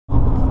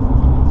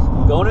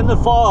Going in the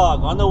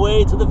fog on the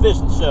way to the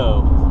fishing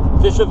show,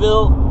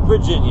 Fisherville,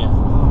 Virginia.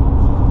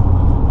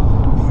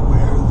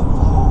 Beware the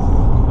fog.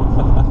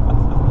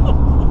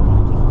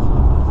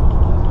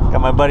 Got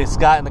my buddy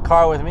Scott in the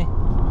car with me.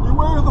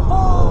 Beware the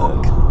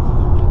fog.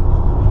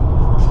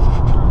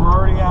 We're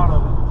already out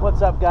of it.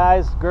 What's up,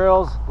 guys,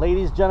 girls,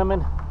 ladies,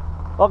 gentlemen?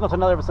 Welcome to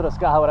another episode of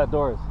Scotthollywood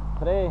Outdoors.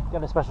 Today,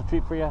 got a special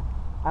treat for you.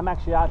 I'm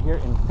actually out here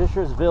in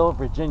Fishersville,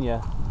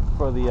 Virginia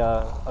for the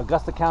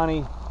Augusta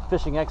County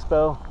Fishing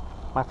Expo.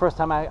 My first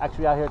time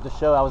actually out here at the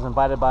show. I was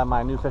invited by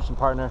my new fishing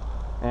partner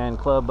and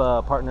club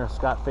partner,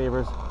 Scott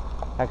Favors.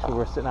 Actually,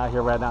 we're sitting out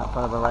here right now in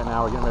front of him right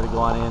now. We're getting ready to go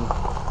on in.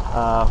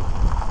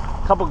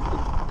 A couple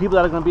people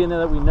that are going to be in there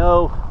that we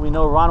know. We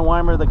know Ron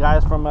Weimer, the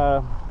guys from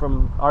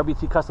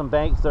RBT Custom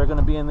Baits. They're going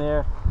to be in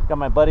there. Got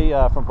my buddy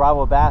from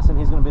Bravo Bass, and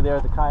he's going to be there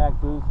at the kayak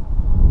booth.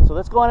 So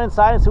let's go on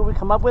inside and see what we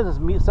come up with. Let's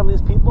meet some of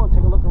these people and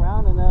take a look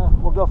around, and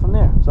we'll go from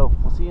there. So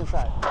we'll see you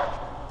inside.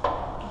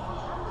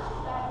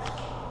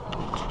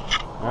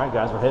 All right,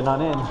 guys, we're heading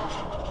on in.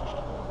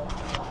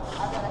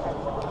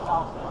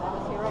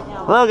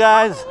 Hello,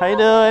 guys. How you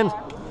doing?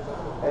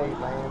 Hey,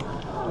 man.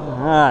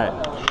 All right.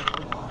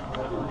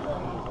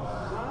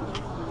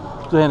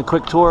 Let's go ahead and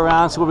quick tour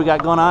around, see what we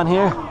got going on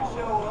here.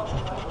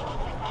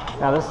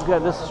 Now, this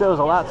show is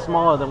a lot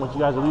smaller than what you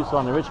guys are used to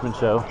on the Richmond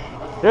show.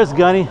 There's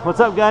Gunny.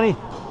 What's up, Gunny?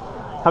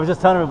 I was just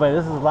telling everybody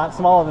this is a lot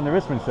smaller than the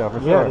Richmond show, for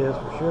sure. Yeah, it is,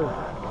 for sure.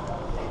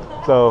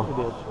 So,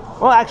 It is.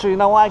 well, actually, you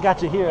know why I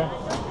got you here?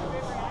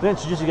 To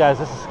introduce you guys,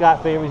 this is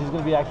Scott Favors. He's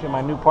going to be actually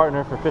my new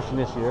partner for fishing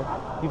this year.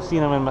 You've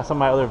seen him in some of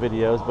my other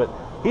videos, but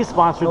he's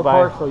sponsored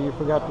by... partial, you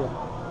forgot the...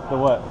 The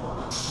what?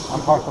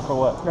 I'm partial for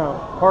what? No,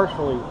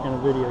 partially in a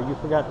video, you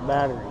forgot the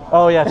battery.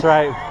 Oh, yeah, that's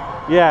right.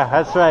 Yeah,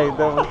 that's right.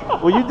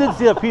 Well, you did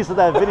see a piece of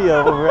that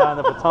video over on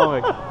the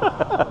Potomac.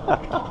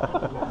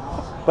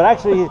 But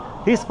actually,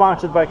 he's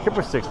sponsored by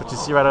Kipper Sticks, which you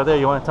see right over there.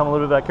 You want to tell him a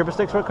little bit about Kipper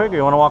Sticks real quick, or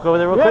you want to walk over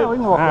there real quick? Yeah, we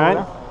can walk over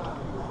there.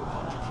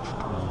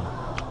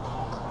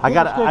 I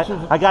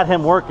got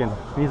him working.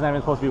 He's not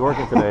even supposed to be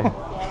working today.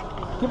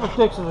 Kipper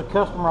Sticks is a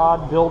custom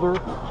rod builder.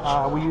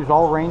 We use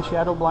all rain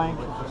shadow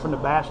blanks. It's from the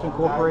Baskin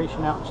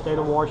Corporation out in the state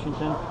of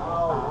Washington.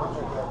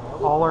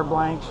 All our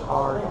blanks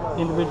are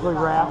individually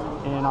wrapped,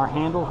 and our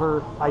handles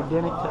are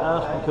identical to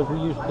us because we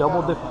use a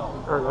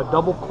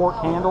double cork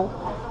handle.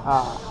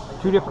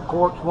 Two different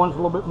corks. One's a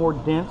little bit more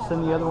dense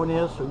than the other one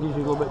is, so it gives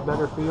you a little bit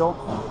better feel.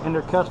 And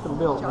they're custom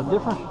built. The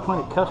difference between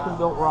a custom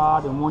built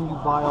rod and one you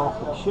buy off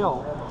the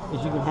shelf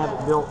is you can have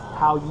it built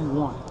how you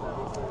want it.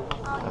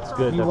 That's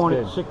good. If you want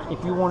it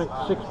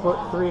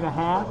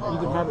 6'3.5", you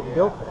can have it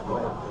built that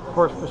way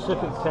for a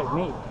specific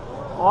technique.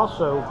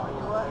 Also,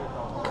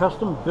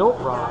 custom built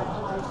rods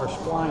are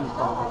spline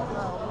problems.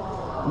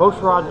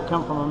 Most rods that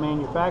come from a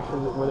manufacturer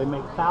where they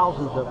make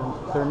thousands of them,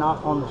 they're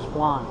not on the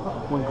spline.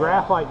 When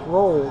graphite's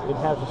rolled, it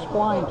has a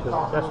spline to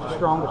it. That's the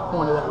strongest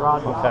point of that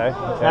rod line. Okay.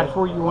 That's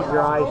where you want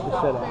your eyes to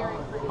sit at.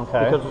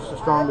 Okay. Because it's the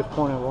strongest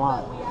point of the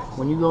line.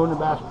 When you go in the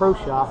Bass Pro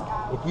Shop,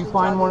 if you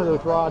find one of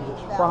those rods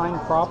that's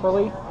splined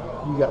properly,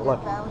 you got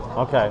lucky.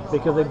 Okay.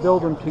 Because they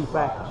build them too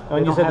fast.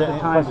 And you said that they're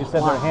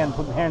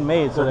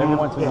handmade, so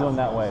everyone's been doing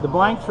that way. The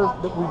blanks are,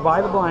 we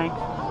buy the blanks,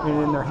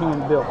 and then they're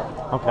hand built.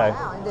 Okay.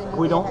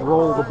 We don't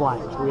roll the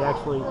blanks. We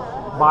actually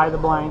buy the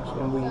blanks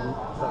and we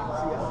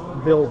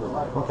build them.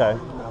 Okay.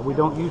 We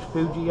don't use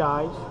Fuji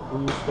eyes.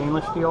 We use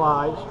stainless steel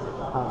eyes.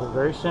 They're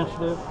very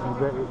sensitive and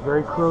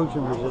very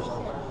corrosion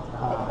resistant.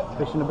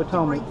 Fishing the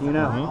Potomac, you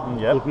know,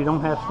 Yep. if you don't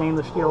have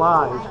stainless steel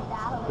eyes,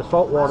 the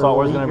salt water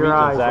will eat your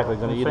eyes. Exactly.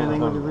 Going to eat it. Same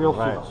thing with the real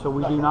fish. So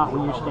we do not.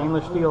 We use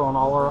stainless steel on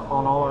all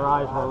our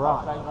eyes of our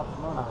rods.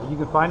 You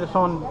can find us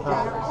on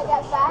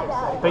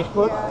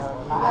Facebook.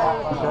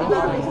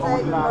 Okay.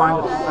 You can find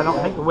us. I don't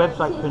think the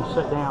website's been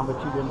shut down, but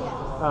you can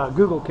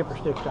Google Kipper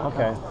Sticks.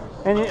 Okay.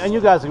 And you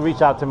guys can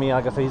reach out to me.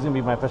 Like I said, he's going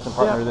to be my fishing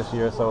partner this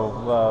year, so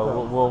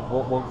we'll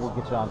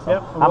get you on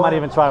some. I might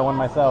even try one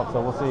myself,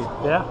 so we'll see.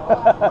 Yeah.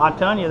 I'm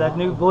telling you, that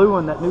new blue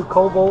one, that new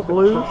cobalt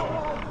blue.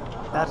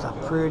 That's a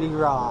pretty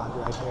rod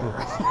right there.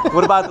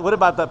 What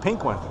about that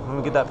pink one? Let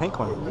me get that pink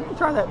one. You can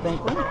try that pink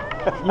one.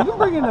 You can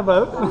bring in the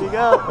boat. There you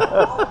go.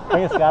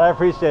 Thanks, Scott. I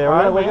appreciate it.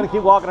 We're going to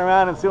keep walking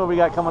around and see what we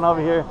got coming over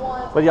here.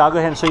 But yeah, I'll go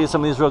ahead and show you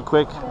some of these real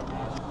quick.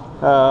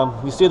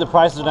 You see the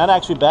prices are not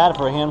actually bad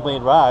for a hand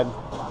blade rod.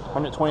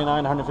 $129,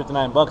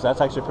 $159. That's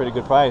actually a pretty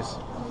good price.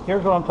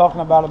 Here's what I'm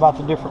talking about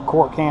the different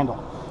cork handle.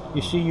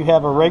 You see, you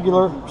have a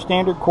regular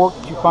standard cork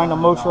that you find on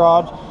most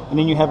rods, and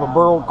then you have a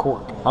burled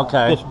cork.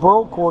 Okay. This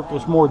burled cork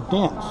is more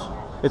dense.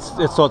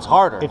 So it's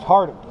harder. It's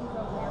harder.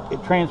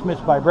 It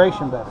transmits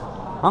vibration better.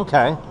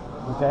 Okay.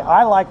 Okay.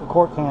 I like a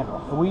cork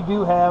handle. We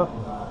do have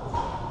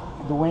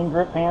the wing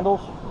grip handles.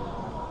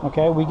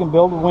 Okay, we can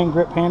build the wing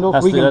grip handles.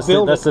 That's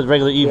the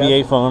regular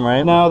EVA foam,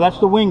 right? No, that's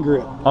the wing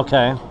grip.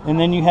 Okay. And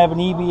then you have an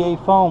EVA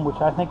foam,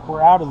 which I think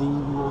we're out of the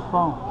EVA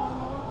foam.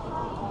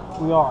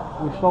 We are.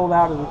 We sold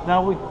out of it.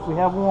 No, we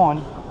have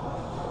one.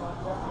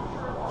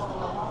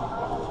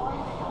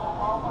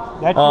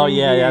 That's oh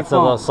yeah, that's foam.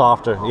 A little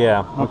softer.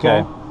 Yeah.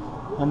 Okay.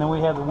 And then we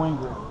have the wing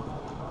grip.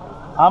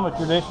 I'm a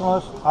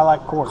traditionalist. I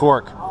like cork.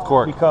 Cork.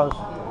 Because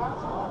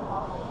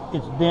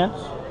it's dense,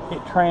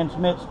 it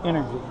transmits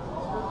energy.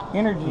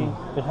 Energy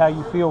is how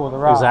you feel with a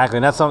rod. Exactly,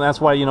 and that's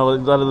why, you know,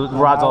 the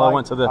rods all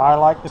went to the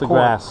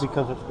grass.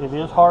 Because it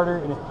is harder,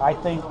 and I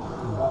think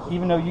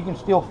even though you can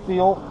still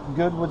feel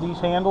good with these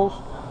handles,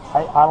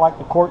 I like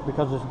the cork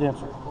because it's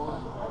denser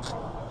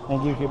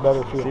and gives you a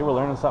better feel. See, we're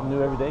learning something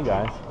new every day,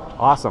 guys.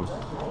 Awesome.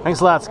 Thanks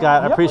a lot,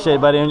 Scott. I appreciate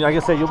it, buddy. And like I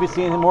said, you'll be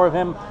seeing more of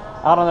him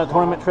out on the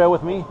tournament trail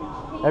with me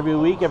every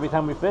week, every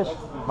time we fish.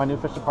 My new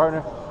fishing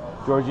partner,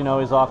 George, you know,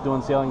 he's off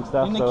doing sailing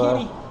stuff. In the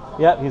kitty.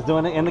 Yep, he's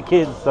doing it in the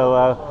kids.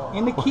 So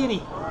in the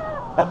kitty,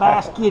 the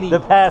bass kitty. The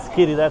bass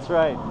kitty. That's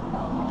right.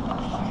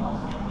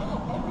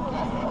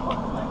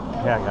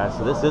 Yeah, guys.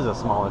 So this is a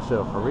smaller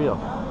show for real,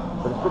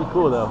 but it's pretty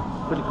cool though.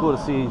 Pretty cool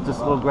to see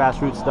just a little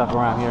grassroots stuff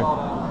around here.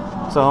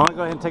 So I'm gonna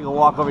go ahead and take a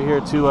walk over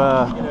here to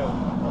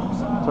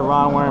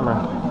Ron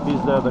Wormer. These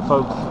are the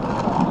folks,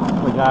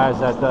 the guys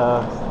that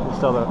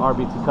sell the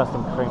RBT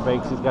Custom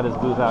Baits. He's got his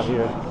booth out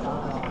here.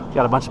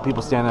 Got a bunch of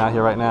people standing out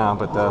here right now,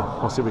 but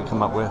we'll see what we can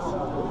come up with.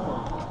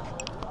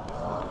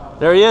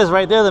 There he is,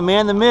 right there, the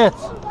man, the myth,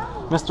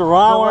 Mr.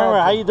 Ron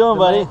Wormer. How you doing,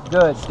 buddy?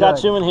 Good. Scott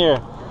Schumann here.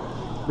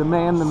 The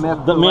man, the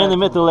myth, the man, the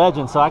myth, the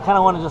legend. So I kind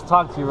of want to just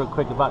talk to you real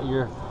quick about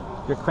your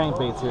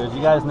crankbaits here. As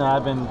you guys know,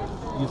 I've been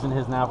using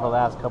his now for the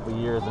last couple of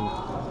years and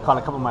caught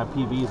a couple of my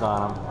PBs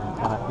on him.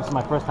 And this is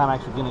my first time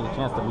actually getting a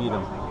chance to meet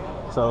him.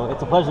 So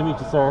it's a pleasure to meet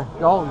you, sir.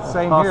 Oh,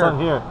 same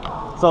here.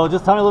 So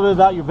just tell me a little bit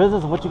about your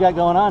business and what you got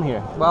going on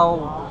here.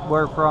 Well,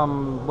 we're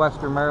from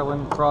Western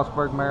Maryland,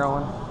 Frostburg,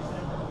 Maryland,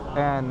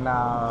 and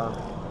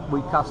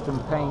we custom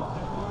paint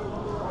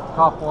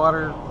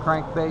topwater,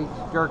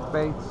 crankbaits,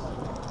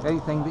 jerkbaits,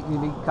 anything that you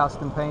need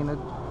custom painted.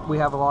 We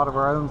have a lot of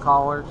our own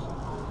collars.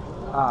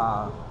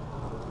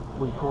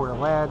 We pour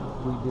lead,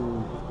 we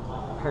do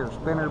hair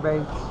spinner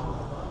baits,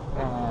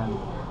 and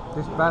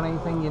just about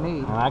anything you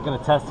need. And I can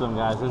attest to them,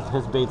 guys.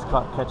 His baits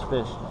catch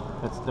fish.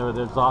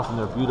 They're awesome.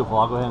 They're beautiful.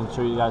 I'll go ahead and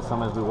show you guys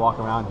some as we walk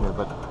around here.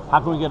 But how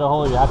can we get a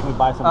hold of you? How can we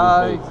buy some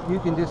of these baits? You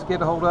can just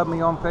get a hold of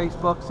me on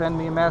Facebook. Send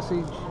me a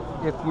message.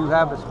 If you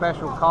have a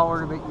special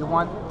color that you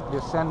want,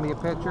 just send me a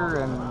picture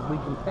and we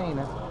can paint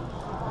it.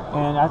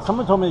 And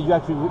someone told me that you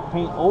actually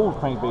paint old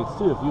crankbaits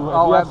too. If you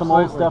have some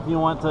old stuff you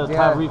want to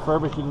have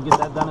refurbished, you can get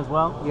that done as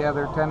well? Yeah,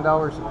 they're $10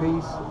 a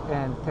piece,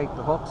 and take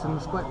the hooks and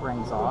the split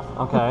rings off.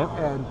 Okay.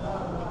 And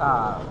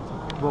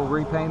we'll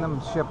repaint them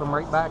and ship them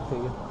right back to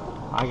you.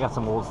 I got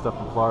some old stuff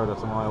from Florida,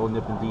 some of my old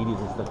Nip and Deedees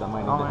and stuff that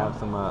might need to have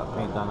some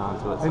paint done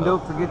onto it. And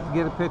don't forget to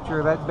get a picture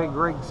of that big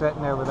rig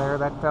sitting over there.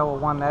 That fellow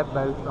won that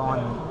boat on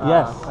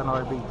an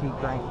RBT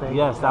crankbait.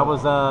 Yes, that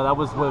was what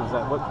was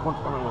that? What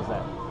tournament was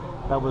that?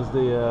 That was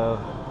the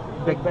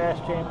Big Bass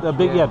Championship.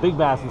 The Big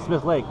Bass in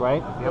Smith Lake,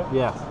 right? Yep.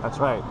 Yes, that's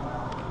right.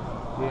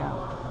 Yeah.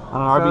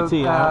 On an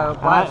RBT.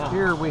 Last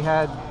year we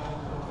had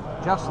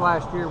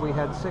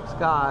 6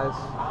 guys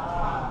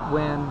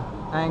win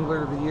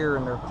Angler of the Year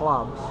in their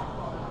clubs,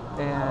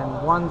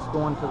 and one's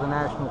going to the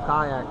National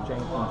Kayak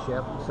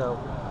Championship. So,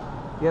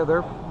 yeah,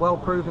 they're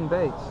well-proven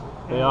baits.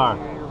 They are.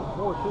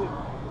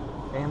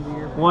 And the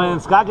year before. Well,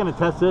 and Scott can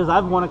attest to this.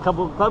 I've won a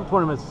couple of club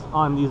tournaments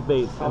on these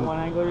baits. I won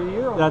Angler of the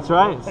Year. That's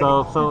right.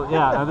 So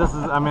yeah. This is.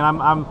 I mean,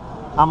 I'm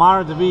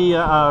honored to be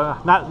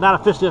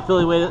not officially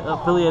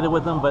affiliated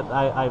with them, but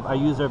I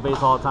use their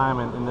baits all the time,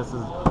 and this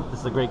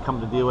is a great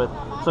company to deal with.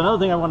 So another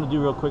thing I want to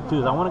do real quick too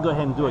is I want to go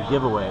ahead and do a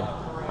giveaway.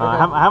 I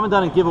haven't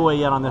done a giveaway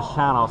yet on this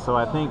channel, so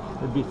I think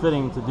it'd be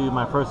fitting to do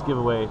my first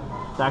giveaway,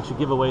 to actually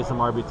give away some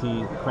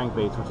RBT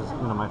crankbaits, which is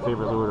my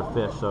favorite lure to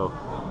fish. So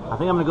I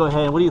think I'm gonna go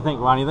ahead. What do you think,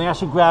 Ron? You think I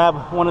should grab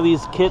one of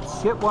these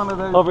kits? Get one of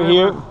those over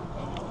here.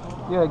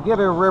 Yeah, get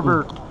a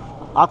river.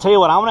 I'll tell you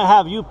what. I'm gonna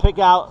have you pick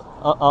out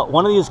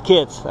one of these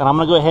kits, and I'm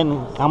gonna go ahead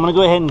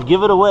and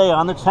give it away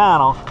on the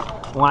channel.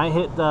 When I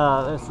hit,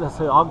 let's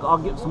say, I'll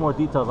get some more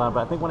details on it,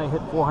 but I think when I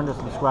hit 400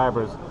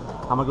 subscribers,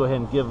 I'm gonna go ahead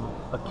and give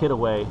a kit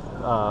away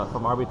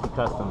from RBT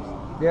Customs.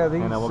 Yeah,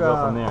 these. And then we'll go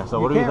from there.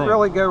 So what do you think? You can't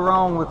really go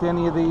wrong with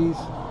any of these.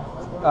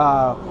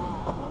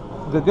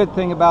 The good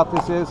thing about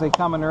this is they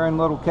come in their own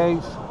little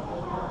case.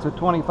 It's a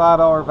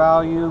 $25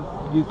 value.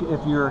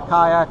 If you're a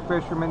kayak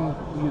fisherman,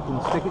 you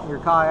can stick it in your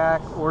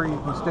kayak, or you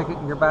can stick it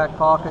in your back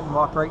pocket and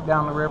walk right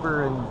down the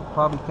river and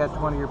probably catch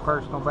one of your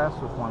personal bests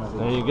with one of these.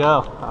 There you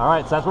go. All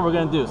right, so that's what we're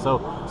going to do.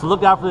 So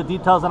look out for the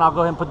details, and I'll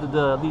go ahead and put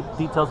the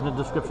details in the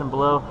description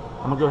below.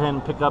 I'm going to go ahead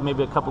and pick up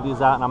maybe a couple of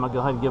these out, and I'm going to go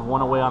ahead and give one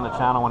away on the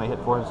channel when I hit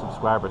 400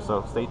 subscribers.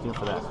 So stay tuned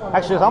for that.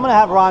 Actually, I'm going to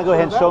have Ron go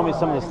ahead and show me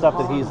some of the stuff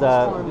that he's.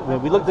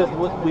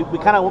 We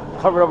kind of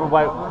covered over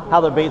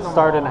how the baits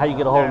started and how you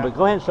get a hold of them. But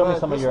go ahead and show me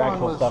some of your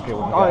actual stuff here.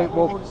 All right.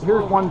 Well,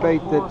 here's one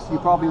bait that you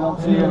probably won't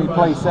see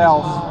anyplace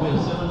else.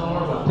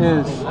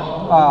 Is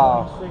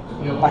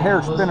a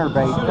hair spinner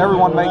bait.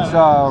 Everyone makes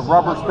a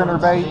rubber spinner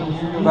bait,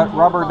 but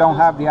rubber don't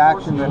have the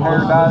action that hair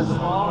does.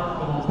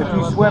 If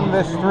you swim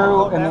this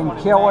through and then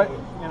kill it,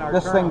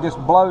 this thing just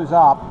blows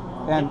up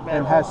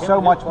and has so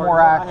much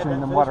more action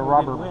than what a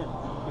rubber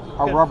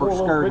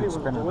skirted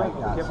spinner bait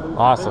does.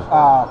 Awesome.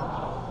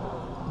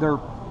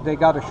 They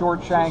got a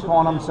short shank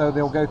on them, so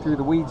they'll go through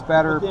the weeds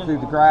better, through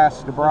the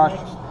grass, the brush.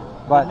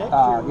 But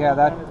yeah,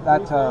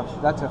 that's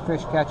a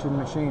fish catching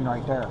machine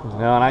right there.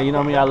 No, and you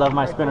know me, I love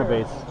my spinner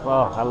baits.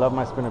 Oh, I love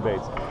my spinner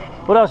baits.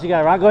 What else you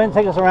got, Ron? Go ahead and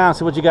take us around.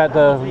 See what you got.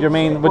 Your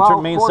main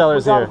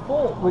sellers here.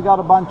 We got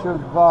a bunch of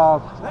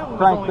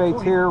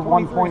crankbaits here: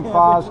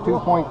 1.5s,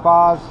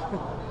 2.5s,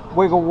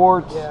 wiggle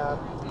warts.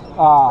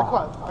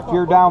 If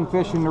you're down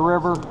fishing the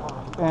river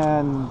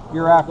and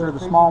you're after the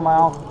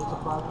smallmouth,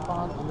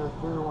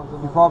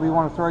 you probably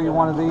want to throw you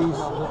one of these.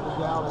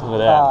 Look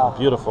at that,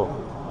 beautiful.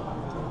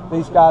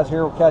 These guys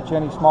here will catch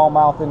any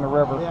smallmouth in the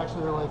river.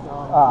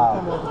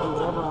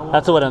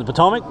 That's what, in the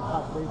Potomac?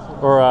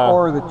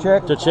 Or the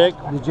Chick. The Chick.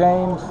 The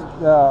James.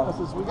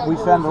 We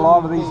send a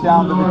lot of these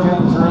down to the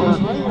James River.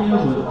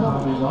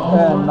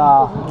 And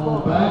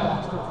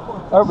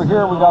over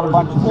here we got a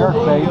bunch of jerk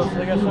baits.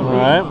 All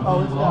right.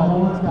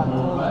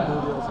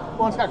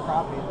 One's got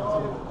crappie.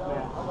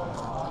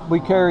 We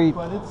carry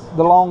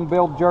the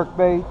long-billed jerk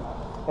bait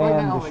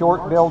and the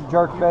short-billed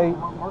jerk bait.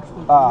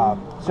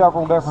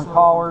 Several different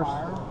colors.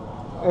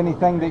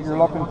 Anything that you're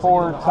looking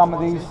for. Some of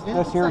these,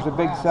 this here's a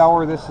big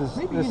seller. This is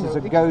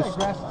a ghost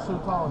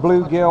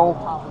bluegill,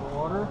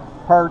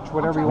 perch,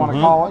 whatever you want to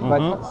call it.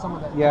 But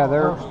yeah,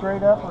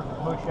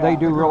 they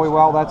do really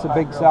well. That's a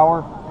big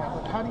seller.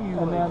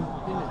 And then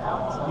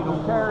you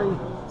carry.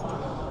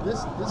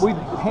 We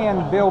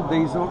hand build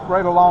these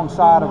right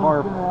alongside of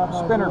our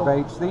spinner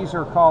baits. These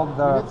are called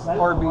the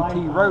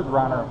RBT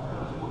Roadrunner.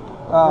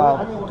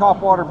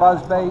 Topwater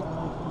buzz bait,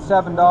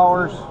 $7.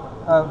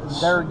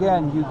 There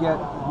again, you get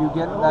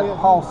that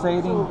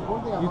pulsating.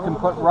 You can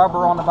put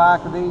rubber on the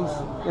back of these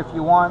if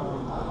you want.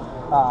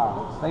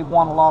 They've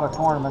won a lot of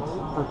tournaments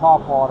for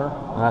topwater.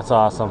 That's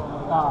awesome.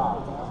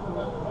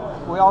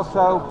 We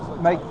also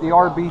make the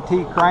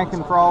RBT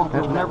cranking frog.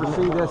 You'll never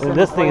see this. And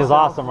this thing is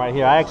awesome right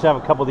here. I actually have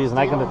a couple of these, and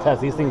I can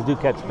attest these things do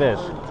catch fish.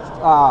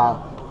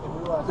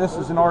 This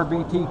is an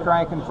RBT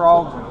cranking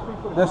frog.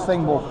 This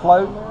thing will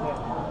float,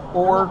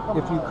 or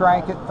if you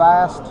crank it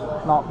fast,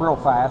 not real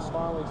fast,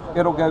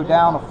 it'll go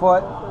down a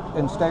foot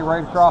and stay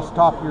right across the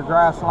top of your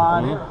grass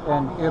line,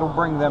 and it'll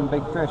bring them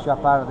big fish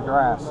up out of the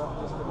grass.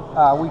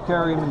 We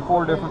carry them in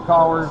 4 different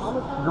colors: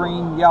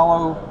 green,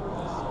 yellow,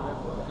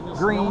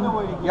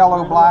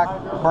 black,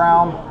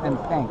 brown, and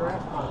pink.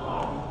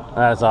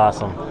 That's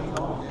awesome.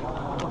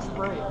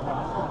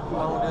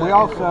 We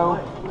also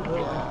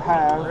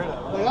have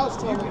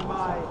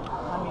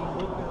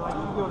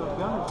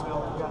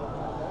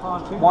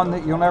one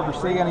that you'll never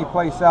see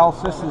anyplace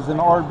else. This is an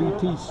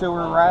RBT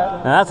sewer rat.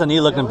 And that's a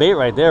neat looking bait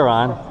right there,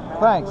 Ron.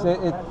 Thanks.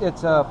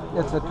 It's a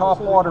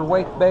topwater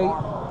wake bait,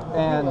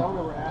 and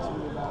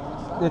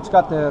it's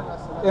got the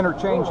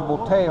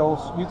interchangeable tails.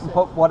 You can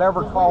put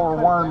whatever color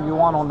worm you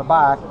want on the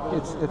back.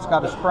 It's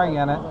got a spring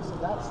in it.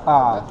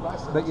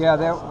 But yeah,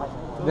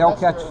 they'll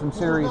catch some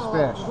serious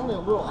fish.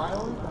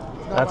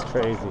 That's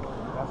crazy,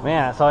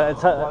 man. So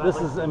this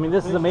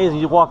is amazing.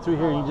 You walk through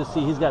here and you just see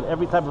he's got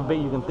every type of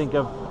bait you can think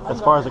of as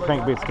far as the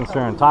crankbait's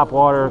concerned. Top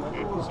water,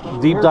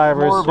 deep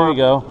divers. Here you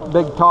go.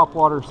 Big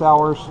topwater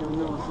sours.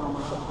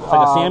 It's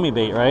like a Sammy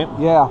bait, right?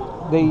 Yeah.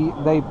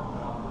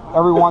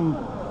 Everyone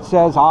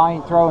says I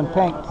ain't throwing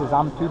pink because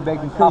I'm too big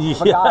and tough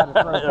of a guy to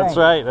throw pink.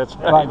 That's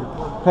right.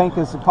 But pink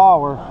is the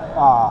color.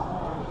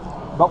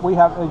 But we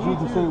have, as you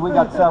can see, we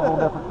got several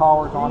different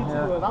colors on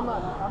here.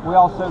 We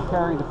also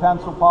carry the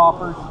pencil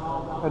poppers,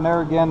 and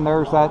there again,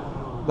 there's that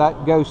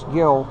ghost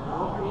gill.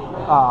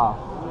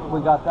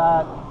 We got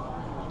that.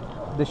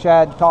 The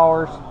shad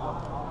collars.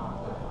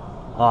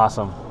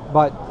 Awesome.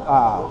 But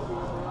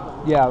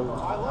yeah,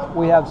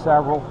 we have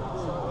several.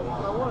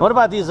 What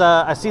about these?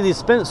 I see these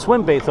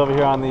swim baits over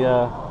here on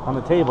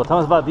the table. Tell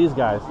us about these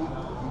guys.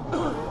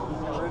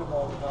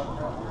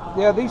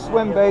 Yeah, these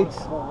swim baits.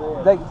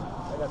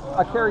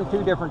 I carry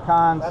 2 different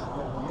kinds.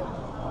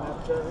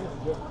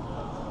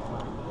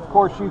 Of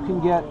course, you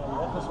can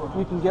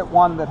get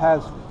one that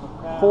has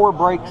 4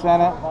 breaks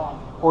in it,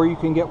 or you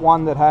can get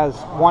one that has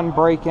 1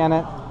 break in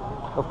it.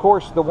 Of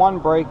course, the 1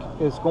 break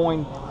is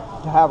going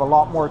to have a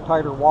lot more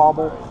tighter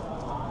wobble,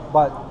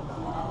 but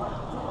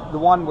the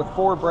one with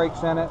 4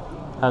 breaks in it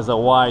has a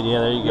wide. Yeah,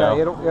 there you go.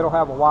 Yeah, it'll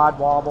have a wide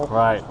wobble.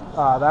 Right.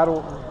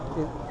 That'll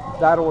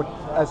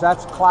as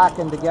that's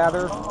clacking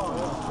together,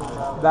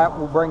 that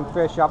will bring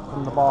fish up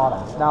from the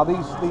bottom. Now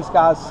these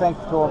guys sink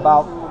to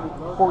about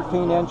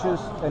 14 inches,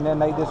 and then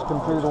they just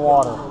come through the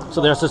water. So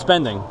they're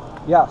suspending.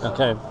 Yes.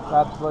 Okay.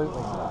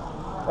 Absolutely.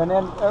 And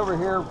then over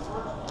here,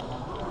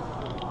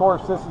 of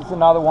course, this is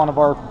another one of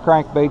our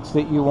crankbaits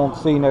that you won't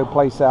see no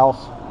place else.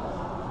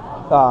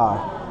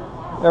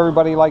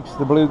 Everybody likes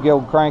the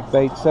bluegill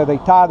crankbait, so they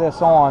tie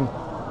this on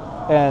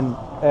and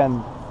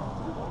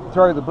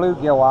throw the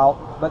bluegill out.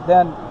 But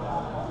then,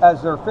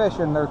 as they're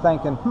fishing, they're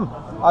thinking,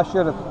 I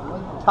should have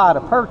tied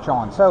a perch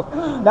on. So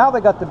now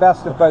they got the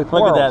best of both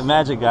worlds. Look at that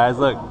magic, guys.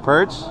 Look,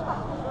 perch,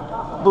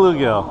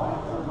 bluegill.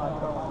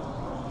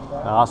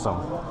 Awesome.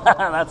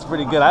 That's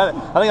pretty good. I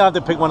think I'll have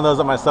to pick one of those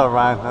up myself,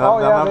 Ryan.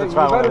 You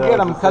better get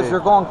them because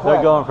they're going quick.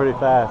 They're going pretty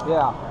fast.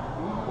 Yeah.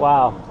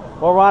 Wow.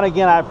 Well, Ron,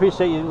 again, I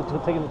appreciate you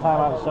taking the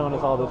time out and showing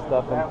us all this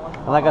stuff.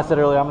 And like I said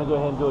earlier, I'm going to go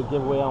ahead and do a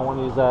giveaway on one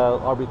of these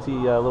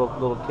RBT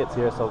little kits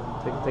here. So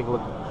take a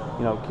look.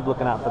 You know, keep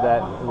looking out for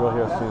that real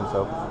here soon.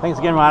 So thanks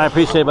again, Ron. I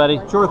appreciate it,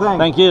 buddy. Sure thing.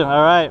 Thank you.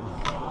 All right.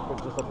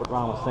 Just like what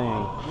Ron was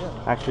saying,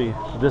 actually,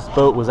 this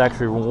boat was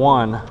actually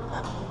won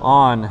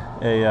on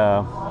a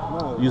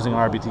using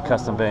RBT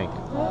Custom Bank.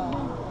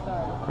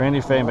 Randy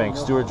Fairbank,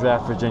 Stewart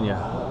Draft, Virginia.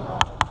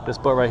 This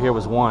boat right here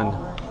was won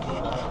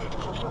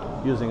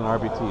using an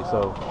RBT.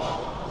 So,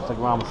 just like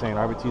Ron was saying,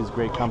 RBT is a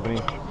great company.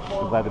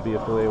 I'm glad to be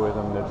affiliated with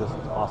them. They're just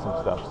awesome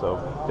stuff. So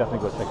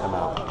definitely go check them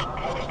out.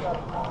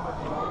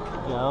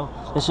 Go.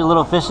 This is your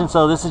little fishing.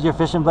 So this is your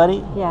fishing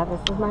buddy? Yeah, this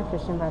is my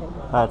fishing buddy.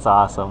 That's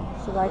awesome.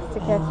 She likes to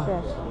catch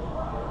fish.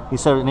 You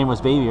said her name was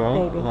Baby,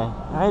 right? Baby. Okay.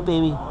 All right,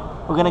 Baby.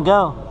 We're gonna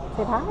go.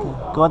 Say hi.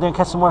 Go out there and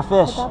catch some more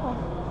fish. Say bye-bye.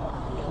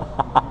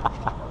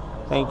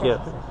 Thank you.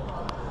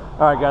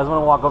 All right, guys. I'm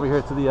gonna walk over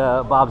here to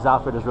the Bob's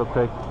Outfitters real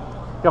quick.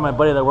 Got my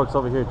buddy that works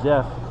over here,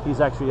 Jeff. He's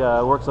actually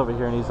works over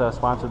here, and he's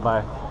sponsored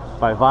by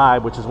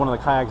Vibe, which is one of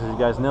the kayaks, as you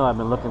guys know, I've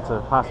been looking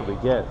to possibly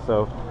get.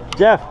 So,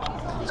 Jeff,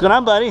 what's going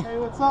on, buddy? Hey,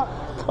 what's up?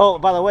 Oh,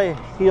 by the way,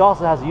 he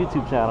also has a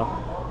YouTube channel,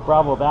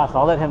 Bravo Bass.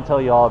 I'll let him tell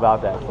you all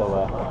about that.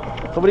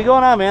 So what are you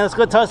going on, man? Let's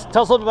go tell us a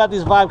little bit about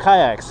these Vibe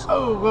kayaks.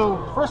 Oh,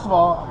 well, first of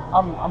all,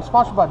 I'm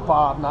sponsored by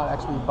Bob, not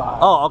actually Vibe.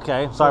 Oh,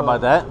 okay. Sorry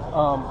about that.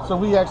 So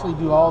we actually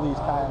do all these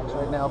kayaks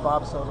right now.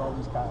 Bob sells all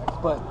these kayaks.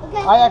 But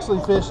I actually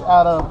fish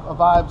out of a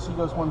Vibe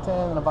Seaghost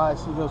 110 and a Vibe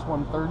Seaghost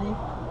 130.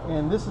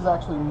 And this is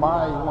actually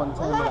my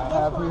 110 that I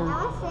have here.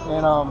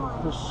 And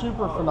they're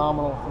super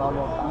phenomenal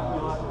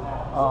kayaks.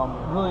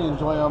 Really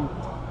enjoy them.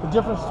 The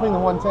difference between the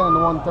 110 and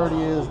the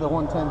 130 is the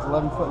 110 is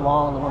 11 foot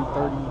long, the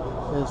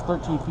 130 is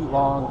 13 feet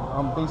long.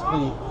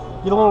 Basically,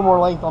 get a little more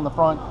length on the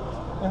front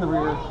and the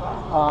rear.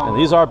 And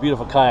these are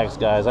beautiful kayaks,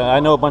 guys. I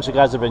know a bunch of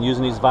guys have been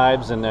using these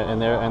Vibes,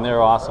 and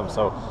they're awesome.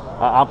 So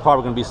I'm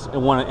probably going to be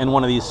in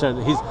one of these.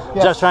 He's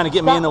just trying to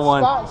get me into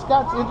one.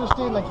 Scott's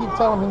interested, and I keep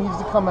telling him he needs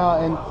to come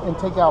out and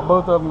take out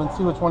both of them and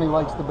see which one he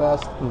likes the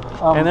best.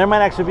 And there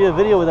might actually be a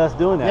video with us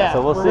doing that. Yeah,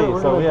 so we'll see.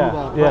 We're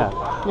gonna do that.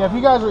 Yeah, if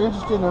you guys are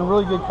interested in a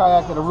really good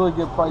kayak at a really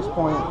good price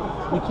point,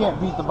 you can't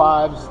beat the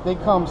Vibes. They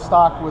come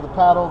stocked with a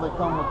paddle. They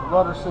come with a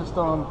rudder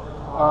system.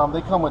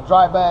 They come with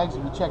dry bags.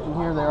 If you check in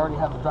here, they already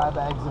have the dry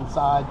bags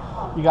inside.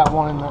 You got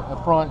one in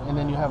the front, and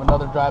then you have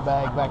another dry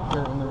bag back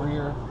here in the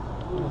rear.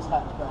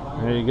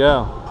 There you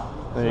go.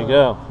 There you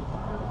go.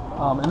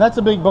 And that's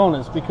a big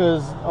bonus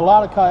because a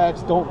lot of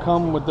kayaks don't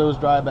come with those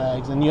dry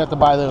bags, and you have to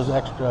buy those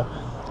extra.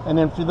 And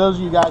then for those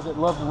of you guys that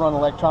love to run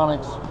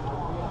electronics,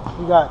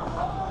 you got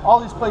all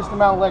these places to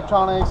mount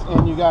electronics,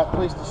 and you got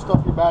place to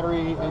stuff your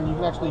battery, and you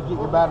can actually get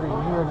your battery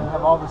in here and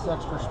have all this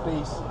extra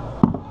space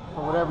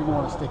for whatever you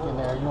want to stick in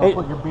there. You want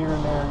to put your beer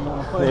in there. You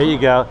want to put. There you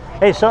go.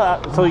 Hey,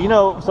 so you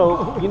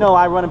know,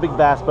 I run a big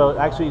bass boat.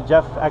 Actually,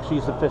 Jeff actually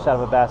used to fish out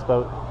of a bass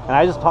boat, and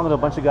I just talked to a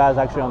bunch of guys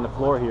actually on the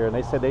floor here, and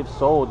they said they've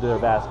sold their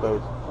bass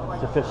boats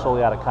to fish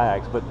solely out of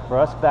kayaks. But for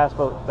us bass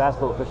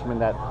boat fishermen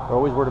that are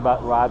always worried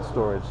about rod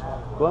storage,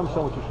 go ahead and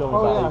show what you're showing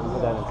about how you can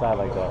put that inside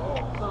like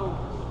that. So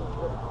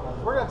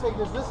we're gonna take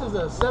this. This is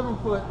a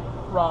 7-foot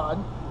rod.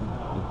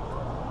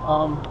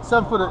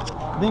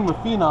 7-foot thing with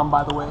Phenom,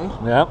 by the way.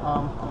 Yep.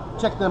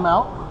 Check them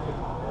out.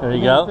 There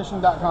you go.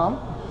 Fishing.com.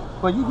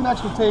 But you can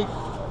actually take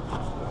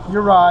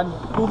your rod,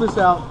 pull this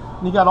out,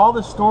 and you got all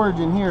this storage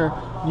in here.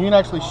 You can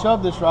actually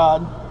shove this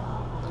rod.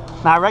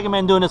 Now I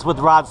recommend doing this with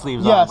rod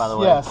sleeves on, by the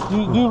way. Yes,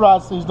 do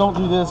rod sleeves. Don't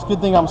do this.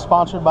 Good thing I'm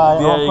sponsored by.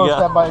 I'll post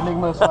that by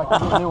Enigma so I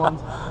can get new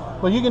ones.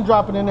 But you can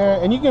drop it in there,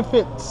 and you can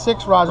fit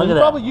 6 rods.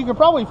 You can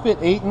probably fit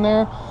 8 in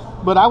there,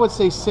 but I would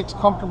say 6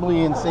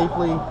 comfortably and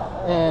safely.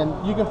 And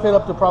you can fit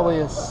up to probably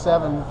a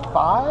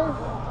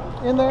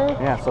 7.5 in there.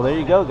 Yeah, so there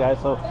you go, guys.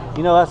 So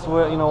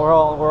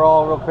we're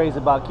all real crazy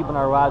about keeping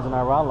our rods in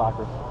our rod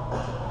locker.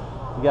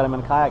 We got them in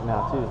a kayak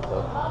now too,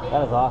 so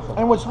that is awesome.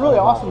 And what's really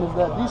awesome is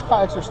that these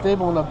kayaks are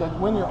stable enough that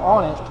when you're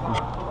on it,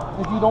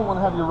 if you don't want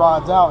to have your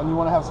rods out and you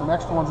want to have some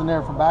extra ones in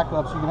there for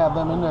backups, you can have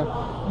them in there.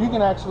 You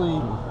can actually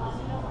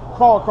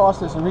crawl across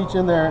this and reach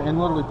in there and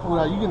literally pull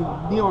it out. You can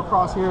kneel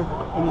across here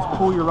and just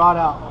pull your rod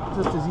out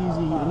just as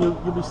easy, and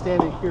you'll be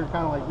standing here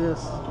kind of like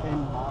this,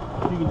 and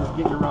you can just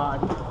get your rod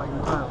if I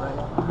can turn it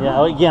right.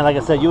 Yeah, again, like I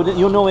said,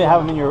 you'll normally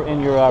have them in your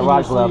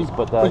rod gloves,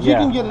 but you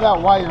can get it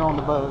out while you're on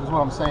the boat, is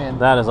what I'm saying.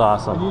 That is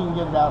awesome. And you can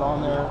get it out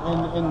on there,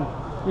 and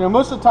you know,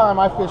 most of the time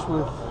I fish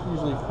with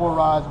usually 4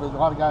 rods, but a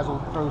lot of guys will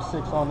throw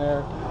 6 on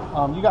there.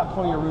 You got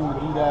plenty of room to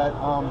do that.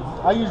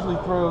 I usually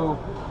throw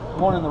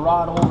 1 in the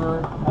rod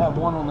holder. I have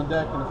 1 on the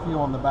deck and a few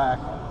on the back,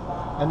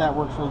 and that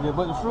works really good.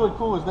 But it's really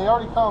cool is they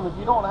already come. If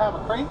you don't have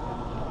a crate,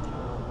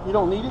 you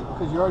don't need it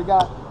because you already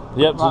got.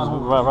 Yep,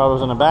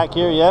 rudders in the back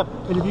here. Yep.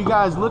 And if you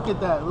guys look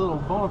at that little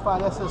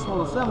Bonafide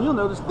SS107, you'll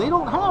notice they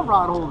don't have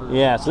rod holders.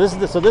 Yeah. So this is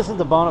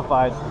the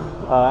Bonafide,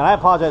 and I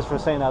apologize for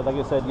saying that. Like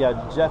I said,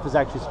 yeah, Jeff is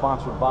actually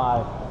sponsored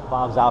by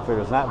Bob's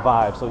Outfitters, not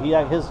Vibe. So he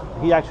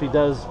actually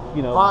does,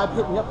 you know. Vibe,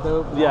 hit me up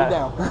though. Yeah.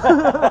 Down.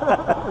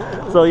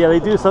 So yeah, they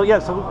do. So yeah.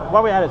 So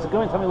while we're at it, so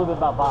go ahead and tell me a little bit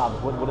about Bob's.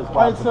 What is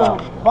Bob's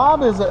about?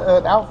 Bob is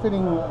an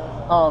outfitting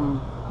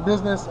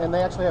business, and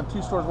they actually have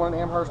 2 stores, one in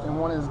Amherst and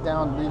one is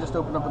down. They just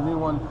opened up a new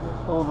one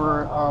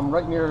over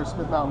right near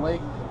Smith Mountain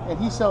Lake, and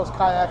he sells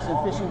kayaks and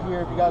fishing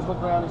gear. If you guys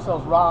look around, he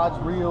sells rods,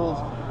 reels,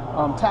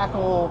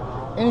 tackle,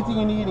 anything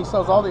you need. He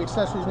sells all the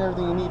accessories and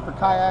everything you need for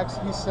kayaks.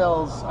 He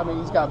sells, I mean,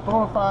 he's got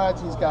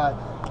Bonafides, he's got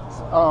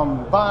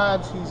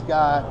Vibes, he's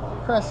got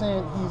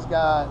Crescent, he's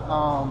got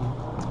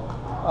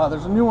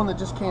there's a new one that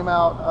just came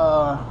out,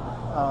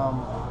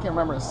 can't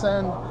remember,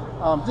 Ascend.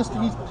 Just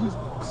he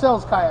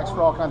sells kayaks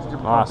for all kinds of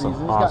different companies,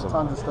 and he's got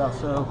tons of stuff.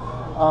 So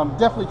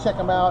definitely check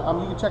him out.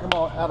 You can check him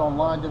out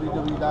online,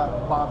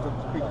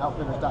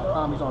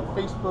 www.bobscreekoutfitters.com. He's on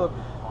Facebook,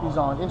 he's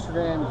on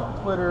Instagram, he's on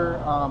Twitter.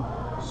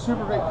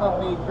 Super great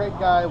company, great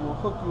guy, will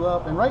hook you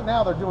up. And right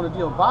now they're doing a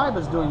deal. Vibe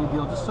is doing a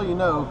deal, just so you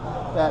know,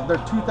 that their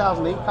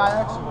 2008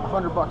 kayaks,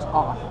 $100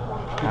 off.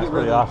 That's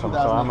pretty awesome. So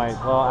I might,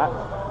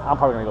 I'm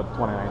probably gonna go to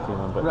 2019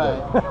 one, but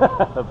right.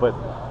 But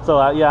so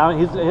yeah, I'm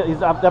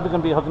definitely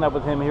gonna be hooking up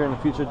with him here in the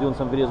future, doing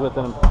some videos with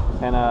him.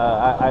 And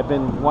I've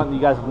been wanting, you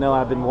guys know,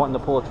 I've been wanting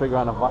to pull a trigger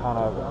on a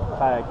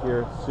kayak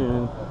here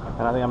soon,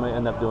 and I think I'm gonna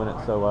end up doing it.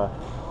 So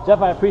Jeff,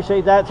 I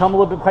appreciate that. Tell me a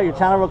little bit about your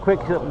channel real quick.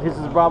 This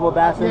is Bravo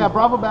Bassin. Yeah,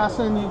 Bravo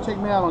Bassin. You can check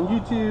me out on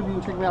YouTube. You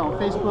can check me out on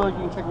Facebook. You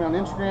can check me out on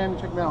Instagram. You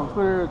can check me out on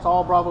Twitter. It's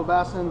all Bravo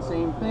Bassin,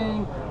 same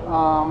thing.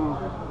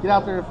 Get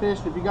out there and fish.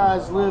 If you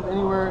guys live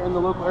anywhere in the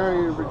local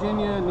area of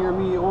Virginia, near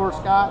me or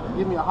Scott,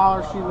 give me a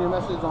holler, shoot me a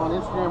message on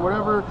Instagram,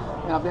 whatever,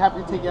 and I'll be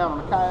happy to take you out on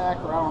a kayak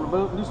or out on a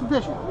boat and do some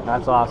fishing.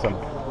 That's awesome.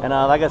 And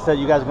like I said,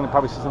 you guys are going to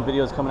probably see some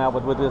videos coming out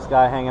with this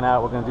guy hanging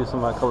out. We're going to do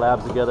some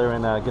collabs together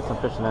and get some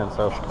fishing in.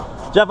 So,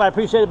 Jeff, I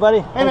appreciate it, buddy.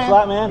 Hey, thanks a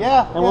lot, man.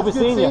 Yeah, and we'll be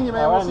seeing you. Man.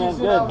 All right, we'll man.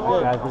 Good.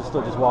 Guys, we're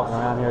still just walking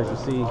around here, as you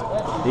see.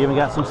 They even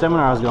got some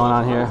seminars going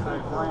on here.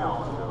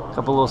 A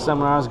couple little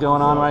seminars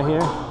going on right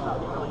here.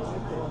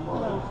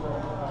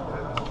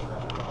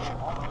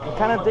 I'm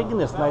kind of digging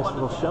this nice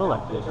little show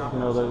like this. You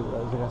know,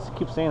 I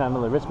keep saying, I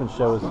know the Richmond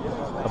show is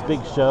a big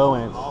show,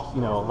 and it's,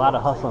 you know, a lot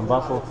of hustle and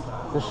bustle.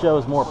 This show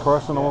is more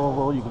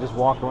personal. You can just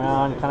walk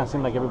around. It kind of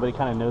seems like everybody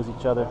kind of knows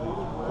each other.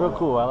 Real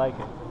cool. I like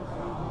it.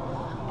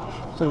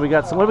 So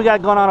what do we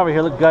got going on over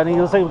here? Look, it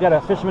looks like we got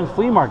a fisherman's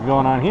flea market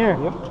going on here.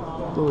 Yep.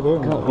 Over there.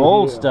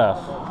 Old stuff.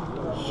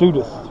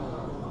 Shooteth.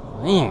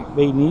 Man.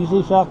 Made in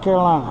Easley, South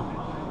Carolina.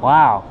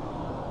 Wow.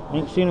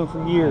 Ain't seen them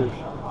for years.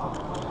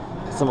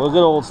 Some good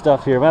old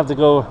stuff here. We have to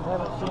go.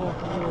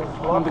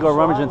 We'll have to go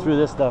rummaging through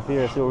this stuff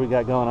here. See what we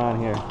got going on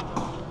here.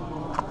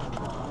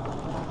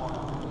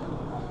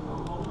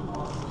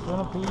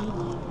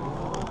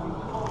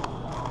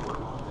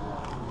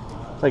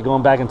 It's like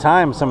going back in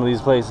time, some of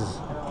these places.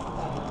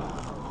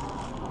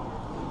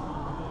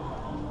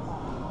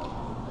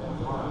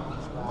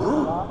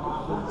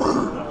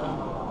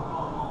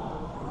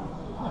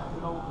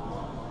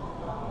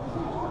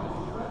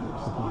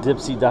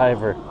 Dipsy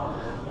diver.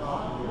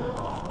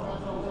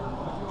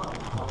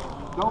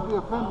 Don't be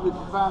offended if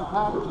you find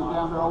packaging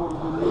down there older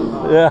than me.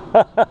 Yeah,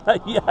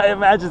 yeah, I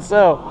imagine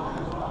so.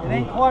 It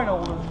ain't quite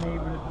older than me,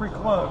 but it's pretty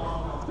close.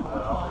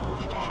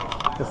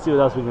 Let's see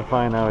what else we can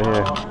find over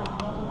here.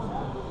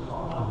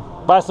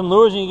 Buy some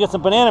lures and you get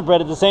some banana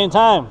bread at the same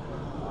time.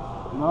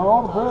 No,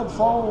 all the bread's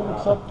sold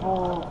except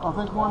for, I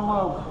think, one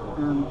loaf.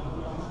 And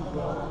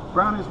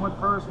brownies went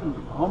first, and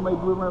homemade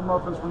blueberry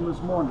muffins from this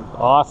morning.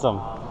 Awesome.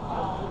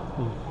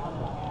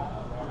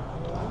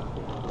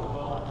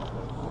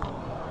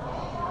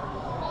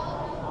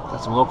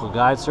 Got some local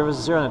guide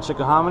services here on the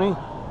Chickahominy.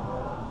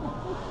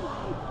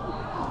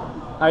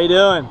 How you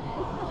doing?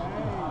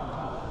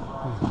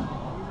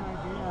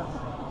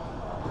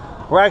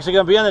 We're actually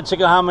going to be on the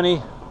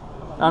Chickahominy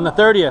on the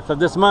 30th of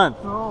this month.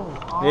 Oh,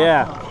 awesome.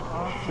 Yeah,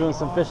 doing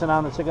some fishing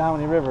on the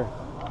Chickahominy River.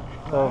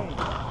 So,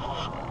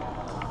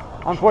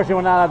 unfortunately,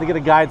 we're not allowed to get a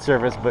guide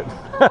service, but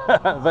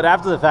but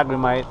after the fact, we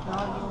might.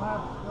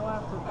 You'll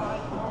have to buy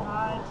some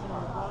hides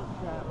and bug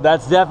trap.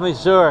 That's definitely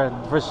sure,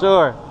 for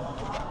sure.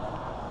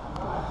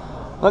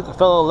 Look, a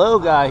fellow low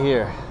guy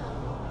here.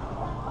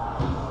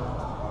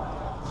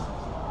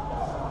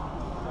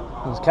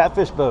 There's a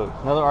catfish boat,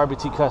 another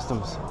RBT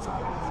Customs.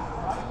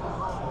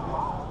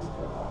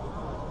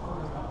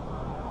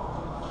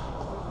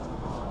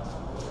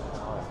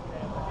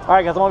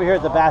 Alright guys, I'm over here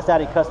at the Bass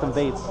Daddy Custom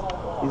Baits.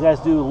 These guys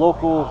do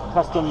local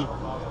custom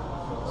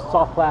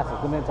soft plastics.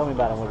 Come in and tell me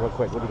about them real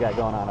quick. What do you got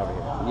going on over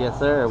here? Yes,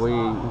 sir.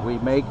 We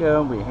make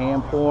them. We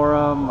hand pour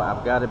them.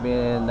 I've got them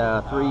in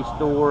 3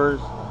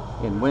 stores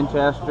in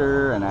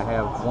Winchester, and I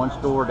have 1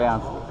 store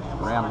down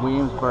around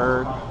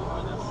Williamsburg.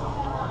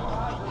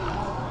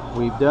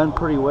 We've done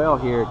pretty well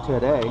here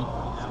today.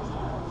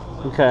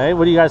 Okay,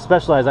 what do you guys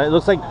specialize in? It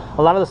looks like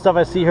a lot of the stuff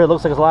I see here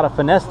looks like it's a lot of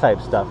finesse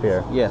type stuff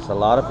here. Yes, a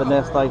lot of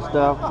finesse type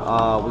stuff.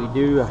 We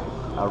do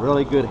a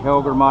really good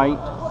Helgermite.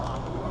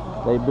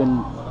 They've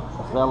been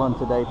selling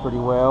today pretty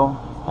well.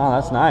 Oh,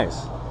 that's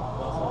nice.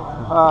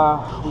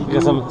 We You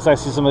got some, so I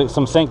see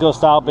some Senko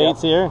style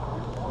baits here.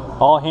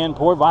 All hand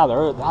poured. Wow,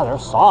 they're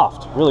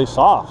soft, really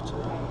soft.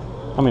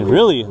 I mean,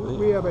 really.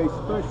 We have a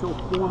special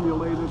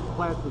formulated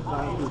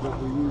plasticizer that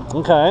we use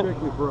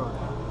strictly for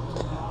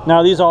us. Now,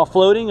 are these all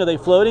floating? Are they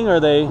floating or are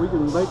they? We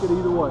can make it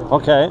either way.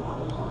 Okay.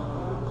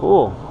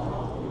 Cool.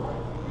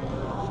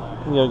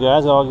 There you go,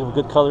 guys. All give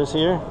good colors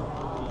here.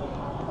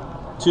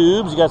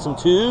 Tubes. You got some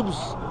tubes.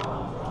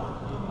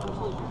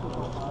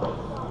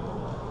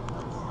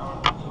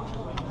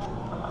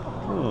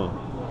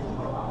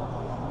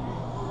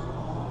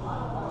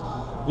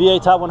 VA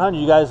Top 100,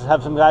 you guys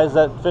have some guys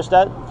that fish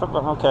that?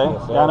 Okay.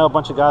 Yes, yeah, I know a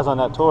bunch of guys on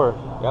that tour.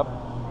 Yep.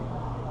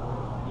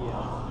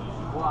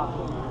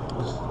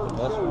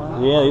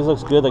 Yeah, these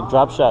looks good, like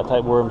drop shot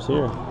type worms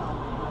here.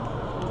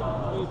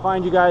 Where do you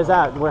find you guys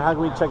at? How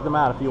can we check them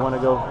out if you want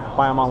to go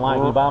buy them online?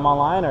 Can you buy them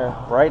online or?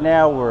 Right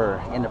now we're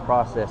in the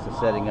process of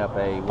setting up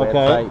a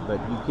website,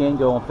 but you can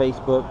go on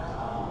Facebook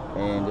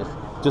and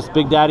just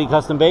Big Daddy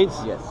Custom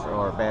Baits? Yes,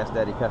 or Bass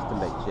Daddy Custom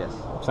Baits, yes.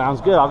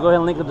 Sounds good. I'll go ahead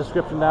and link the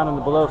description down in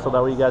the below so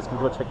that way you guys can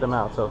go check them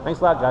out. So thanks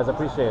a lot, guys. I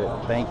appreciate it.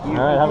 Thank you.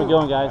 All right, have a good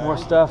one, guys. More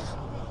stuff.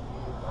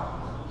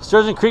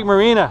 Sturgeon Creek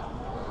Marina.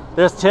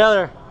 There's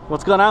Taylor.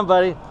 What's going on,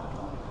 buddy?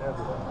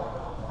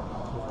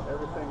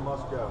 Everything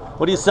must go.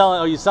 What are you selling?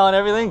 Are you selling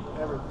everything?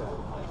 Everything.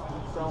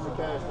 Selling the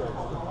cash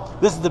register.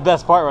 This is the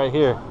best part right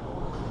here.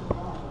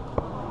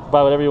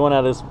 Buy whatever you want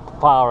out of this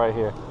pile right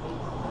here.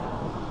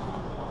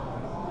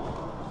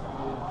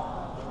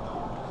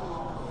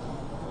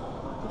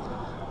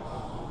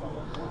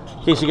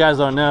 In case you guys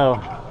don't know,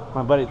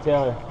 my buddy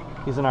Taylor,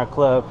 he's in our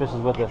club,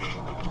 fishes with us.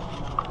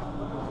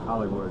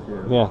 Hollywood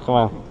here. Yeah, come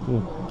on.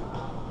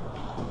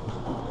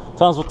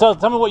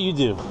 Tell me what you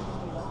do.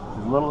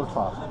 As little as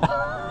possible.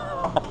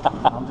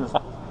 I'm just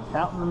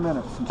counting the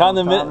minutes.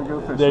 Counting the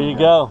minutes. There you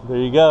go. There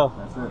you go.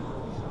 That's it.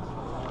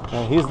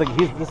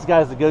 And this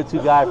guy's the go-to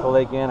guy for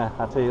Lake Anna.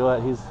 I'll tell you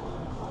what, he's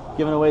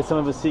giving away some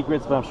of his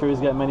secrets, but I'm sure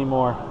he's got many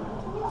more.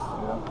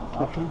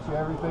 I'll teach you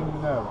everything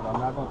you know, but I'm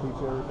not going to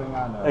teach you everything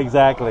I know.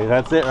 Exactly,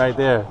 that's it right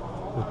there.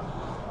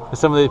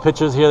 Some of the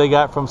pictures here they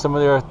got from some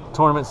of their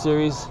tournament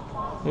series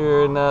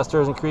here in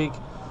Sturgeon Creek.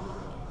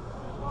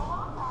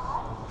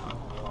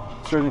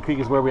 Sturgeon Creek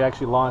is where we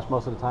actually launch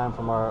most of the time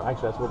from our,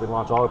 actually that's where we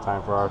launch all the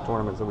time for our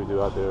tournaments that we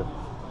do out there.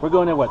 We're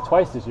going there, what,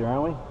 twice this year,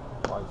 aren't we?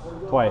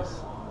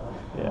 Twice.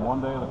 Yeah. And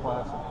one day of the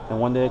Classic. And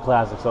one day of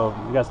Classic, so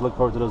you guys look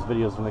forward to those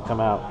videos when they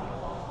come out.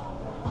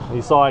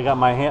 You saw I got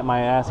my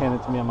ass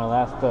handed to me on my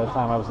last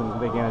time I was in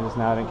Lake Anna just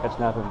now. I didn't catch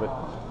nothing, but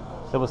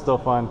it was still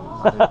fun.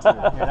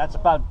 Yeah, that's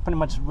about pretty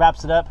much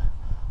wraps it up.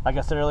 Like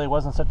I said earlier, it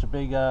wasn't such a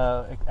big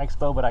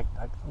expo, but I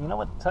you know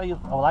what to tell you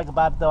I like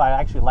about it though? I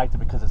actually liked it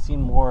because it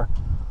seemed more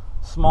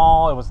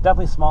small. It was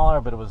definitely smaller,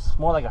 but it was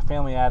more like a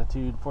family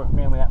attitude, for a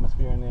family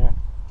atmosphere in there.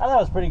 I thought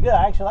it was pretty good.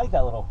 I actually liked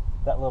that little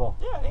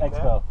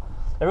expo.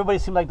 Everybody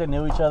seemed like they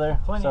knew each other.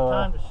 Plenty of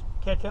time to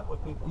catch up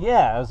with people.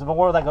 Yeah, it was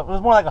more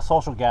like a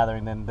social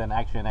gathering than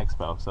actually an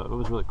expo. So it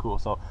was really cool.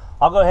 So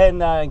I'll go ahead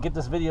and get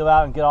this video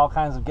out and get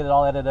it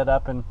all edited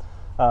up, and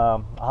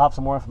I'll have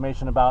some more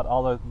information about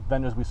all the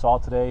vendors we saw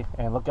today,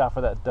 and look out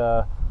for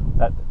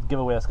that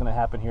giveaway that's going to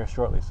happen here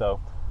shortly.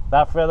 So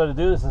without further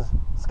ado, this is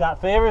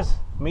Scott Favors,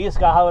 me,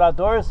 Scotthollywood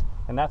Outdoors,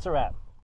 and that's a wrap.